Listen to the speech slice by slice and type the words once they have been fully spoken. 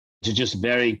to just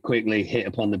very quickly hit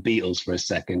upon the Beatles for a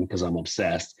second, because I'm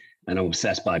obsessed, and I'm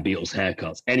obsessed by Beatles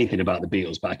haircuts. Anything about the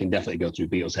Beatles, but I can definitely go through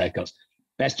Beatles haircuts.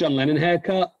 Best John Lennon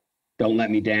haircut, Don't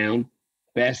Let Me Down.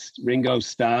 Best Ringo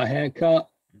Starr haircut,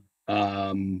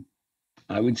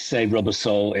 I would say Rubber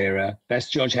Soul era.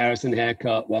 Best George Harrison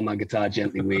haircut, While My Guitar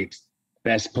Gently Weeps.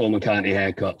 Best Paul McCartney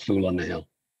haircut, Fool on the Hill.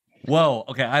 Whoa.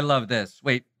 Okay, I love this.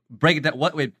 Wait, break it down.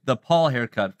 Wait, the Paul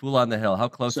haircut, Fool on the Hill. How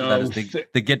close to that is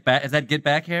the Get Back? Is that Get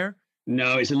Back hair?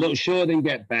 No, it's a little shorter than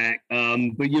Get Back,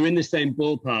 but you're in the same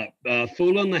ballpark.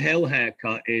 Fool on the Hill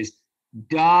haircut is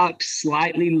dark,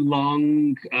 slightly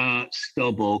long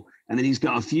stubble, and then he's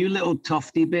got a few little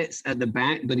tufty bits at the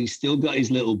back, but he's still got his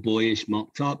little boyish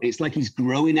mop top. It's like he's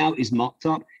growing out his mop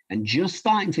top and just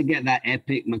starting to get that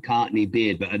epic McCartney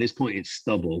beard, but at this point it's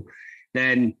stubble.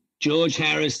 Then George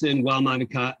Harrison, While My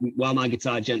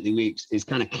Guitar Gently Weeps, is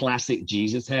kind of classic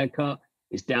Jesus haircut.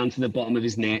 It's down to the bottom of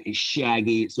his neck. It's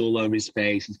shaggy. It's all over his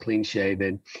face. He's clean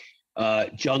shaven.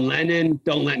 John Lennon,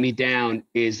 Don't Let Me Down,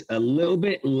 is a little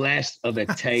bit less of a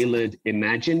tailored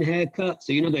Imagine haircut.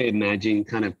 So, you know, the Imagine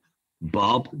kind of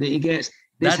bob that he gets.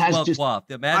 This has well coiffed.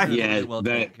 The Imagine is well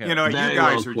taken care of. You know, you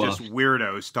guys are just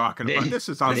weirdos talking about this.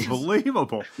 Is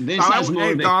unbelievable. Hey,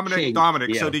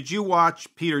 Dominic. So, did you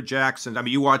watch Peter Jackson? I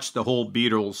mean, you watched the whole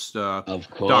Beatles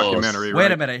documentary, right?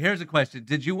 Wait a minute. Here's a question.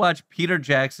 Did you watch Peter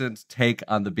Jackson's take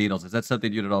on the Beatles? Is that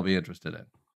something you'd all be interested in?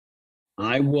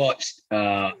 I watched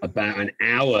about an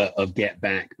hour of Get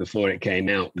Back before it came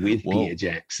out with Peter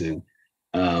Jackson,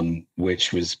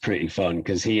 which was pretty fun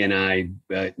because he and I,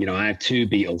 I have two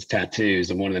Beatles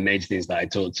tattoos, and one of the major things that I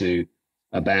talked to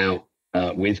about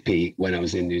with Pete when I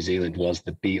was in New Zealand was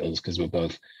the Beatles, because we're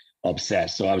both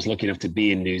obsessed. So I was lucky enough to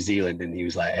be in New Zealand, and he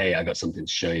was like, "Hey, I got something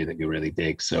to show you that you really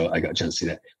dig." So I got a chance to see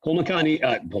that.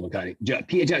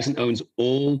 Peter Jackson owns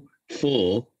all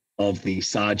four of the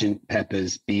Sgt.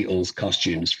 Pepper's Beatles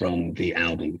costumes from the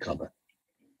album cover.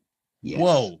 Yes.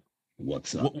 Whoa!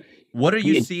 What's up? What are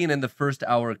you seeing in the first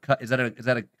hour cut? Is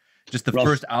that just the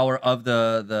first hour of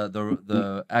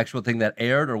the actual thing that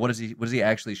aired, or what does he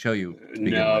actually show you?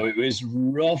 No, it was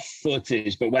rough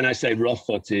footage. But when I say rough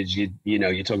footage,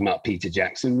 you're talking about Peter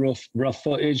Jackson rough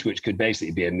footage, which could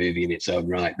basically be a movie in its own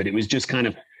right. But it was just kind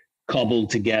of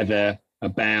cobbled together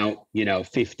about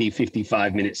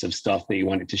 55 minutes of stuff that he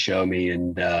wanted to show me,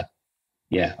 and I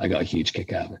got a huge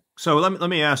kick out of it. So let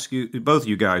me ask you, both of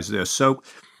you guys, this. So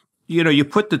you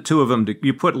put the two of them,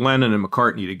 you put Lennon and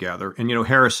McCartney together, and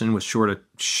Harrison was sort of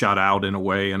shut out in a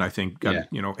way, and I think got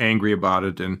angry about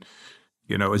it, and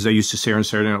as they used to say on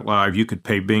Saturday Night Live, you could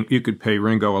pay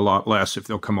Ringo a lot less if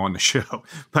they'll come on the show.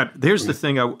 But here's the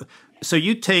thing: so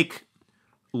you take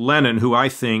Lennon, who I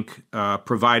think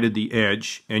provided the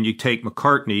edge, and you take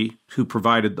McCartney, who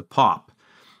provided the pop.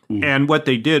 And what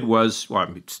they did was,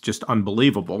 it's just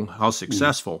unbelievable how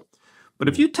successful. But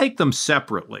if you take them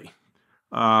separately,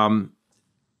 not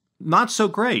so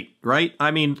great, right?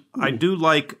 I mean, I do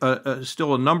like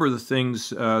still a number of the things,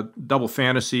 Double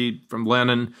Fantasy from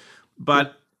Lennon,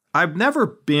 but I've never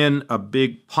been a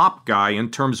big pop guy in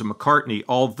terms of McCartney,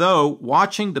 although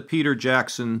watching the Peter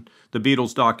Jackson, the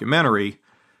Beatles documentary,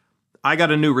 I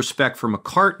got a new respect for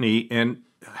McCartney, and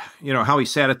how he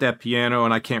sat at that piano,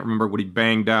 and I can't remember what he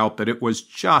banged out, but it was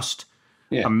just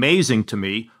amazing to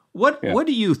me. What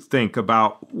do you think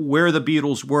about where the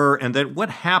Beatles were, and then what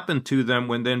happened to them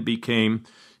when then became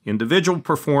individual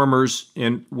performers,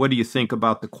 and what do you think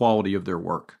about the quality of their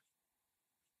work?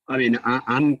 I mean,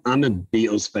 I'm a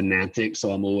Beatles fanatic,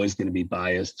 so I'm always going to be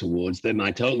biased towards them.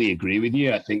 I totally agree with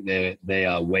you. I think they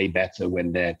are way better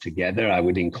when they're together. I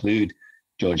would include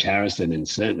George Harrison and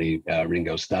certainly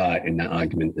Ringo Starr in that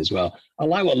argument as well. I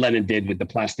like what Lennon did with the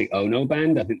Plastic Ono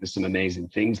Band. I think there's some amazing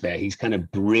things there. He's kind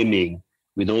of brimming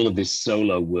with all of this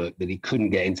solo work that he couldn't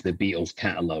get into the Beatles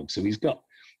catalog. So he's got,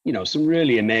 some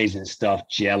really amazing stuff,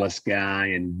 Jealous Guy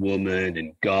and Woman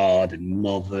and God and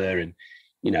Mother. And,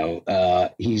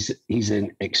 he's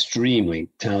an extremely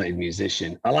talented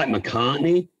musician. I like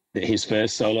McCartney, his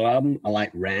first solo album. I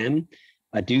like Ram.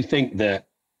 I do think that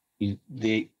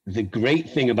the great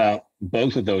thing about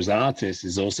both of those artists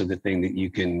is also the thing that you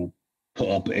can put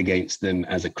up against them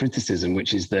as a criticism,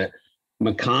 which is that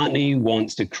McCartney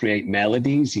wants to create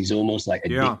melodies. He's almost like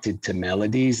addicted to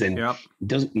melodies, and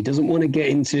he doesn't want to get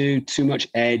into too much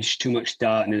edge, too much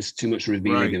darkness, too much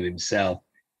revealing of himself.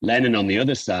 Lennon on the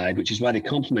other side, which is why they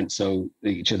complement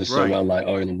each other so well, like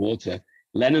oil and water.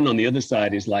 Lennon on the other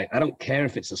side is like, I don't care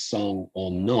if it's a song or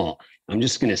not. I'm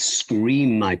just going to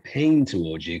scream my pain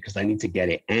towards you because I need to get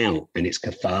it out, and it's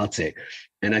cathartic.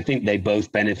 And I think they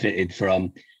both benefited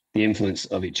from the influence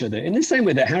of each other in the same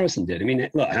way that Harrison did. I mean,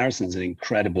 look, Harrison's an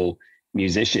incredible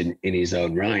musician in his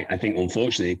own right. I think,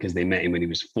 unfortunately, because they met him when he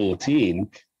was 14,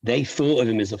 they thought of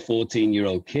him as a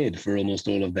 14-year-old kid for almost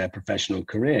all of their professional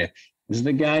career. This is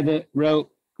the guy that wrote,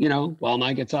 While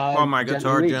My Guitar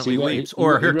Gently Weeps.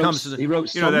 Or Here Comes he wrote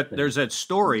something. that there's that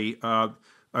story, a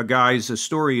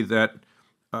story that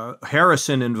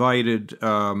Harrison invited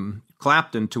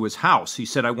Clapton to his house. He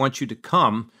said, I want you to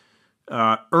come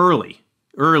early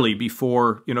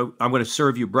before, I'm going to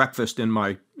serve you breakfast in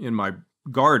my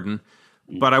garden,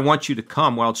 but I want you to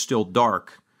come while it's still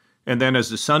dark. And then as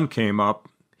the sun came up,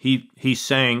 he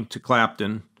sang to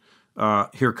Clapton,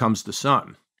 Here Comes the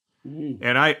Sun.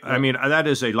 And I mean, that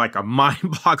is a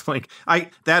mind-boggling.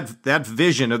 That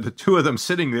vision of the two of them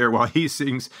sitting there while he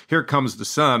sings "Here Comes the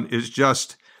Sun" is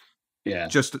just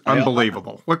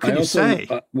unbelievable. What can you say?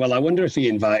 Well, I wonder if he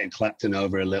invited Clapton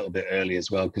over a little bit early as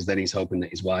well, because then he's hoping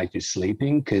that his wife is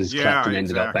sleeping, because Clapton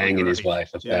ended up banging his wife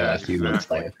a few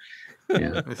months later.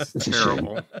 Yeah, it's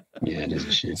terrible. Yeah, it is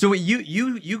a shame. So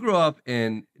you grew up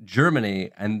in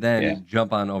Germany and then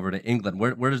jump on over to England.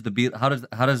 Where does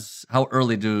how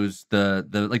early does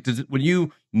when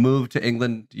you move to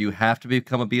England, do you have to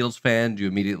become a Beatles fan? Do you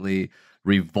immediately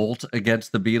revolt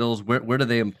against the Beatles? Where do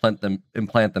they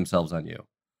implant themselves on you?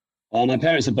 Well, my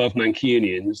parents are both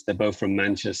Mancunians. They're both from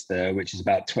Manchester, which is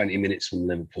about 20 minutes from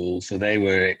Liverpool. So they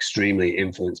were extremely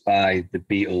influenced by the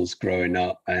Beatles growing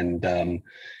up. And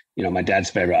my dad's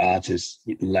favorite artists,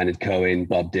 Leonard Cohen,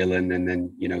 Bob Dylan, and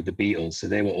then, the Beatles. So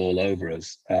they were all over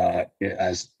us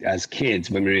as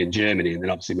kids when we were in Germany. And then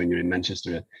obviously when you're in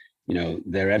Manchester,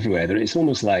 they're everywhere. It's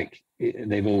almost like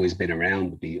they've always been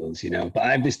around, the Beatles, But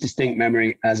I have this distinct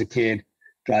memory as a kid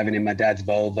driving in my dad's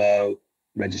Volvo.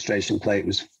 Registration plate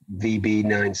was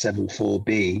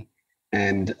VB974B.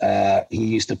 And he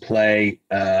used to play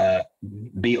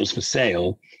Beatles for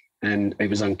Sale, and it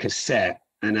was on cassette.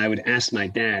 And I would ask my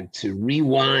dad to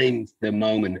rewind the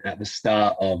moment at the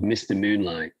start of Mr.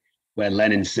 Moonlight, where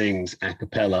Lennon sings a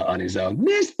cappella on his own,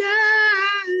 Mr.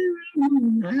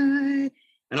 Moonlight.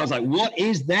 And I was like, what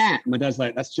is that? And my dad's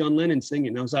like, that's John Lennon singing.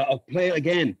 And I was like, I'll play it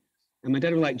again. And my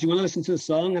dad was like, do you want to listen to the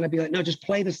song? And I'd be like, no, just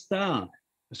play the start.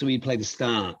 So he'd play the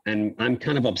start. And I'm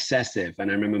kind of obsessive.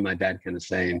 And I remember my dad kind of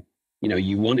saying,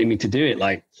 you wanted me to do it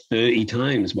like 30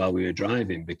 times while we were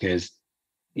driving, because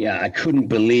I couldn't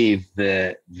believe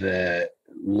the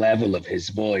level of his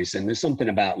voice. And there's something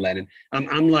about Lennon.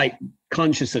 I'm like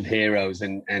conscious of heroes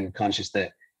and conscious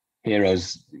that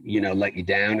heroes, let you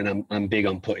down. And I'm big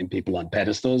on putting people on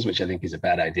pedestals, which I think is a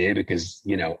bad idea, because,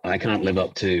 I can't live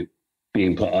up to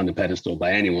being put on a pedestal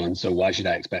by anyone. So why should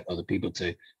I expect other people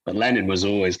to? But Lennon was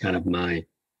always kind of my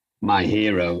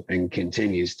hero and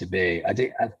continues to be.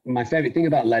 My favorite thing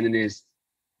about Lennon is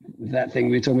that thing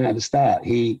we were talking about at the start.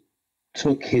 He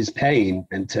took his pain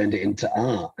and turned it into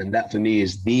art. And that for me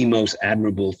is the most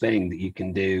admirable thing that you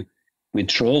can do with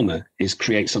trauma, is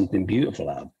create something beautiful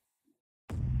out of it.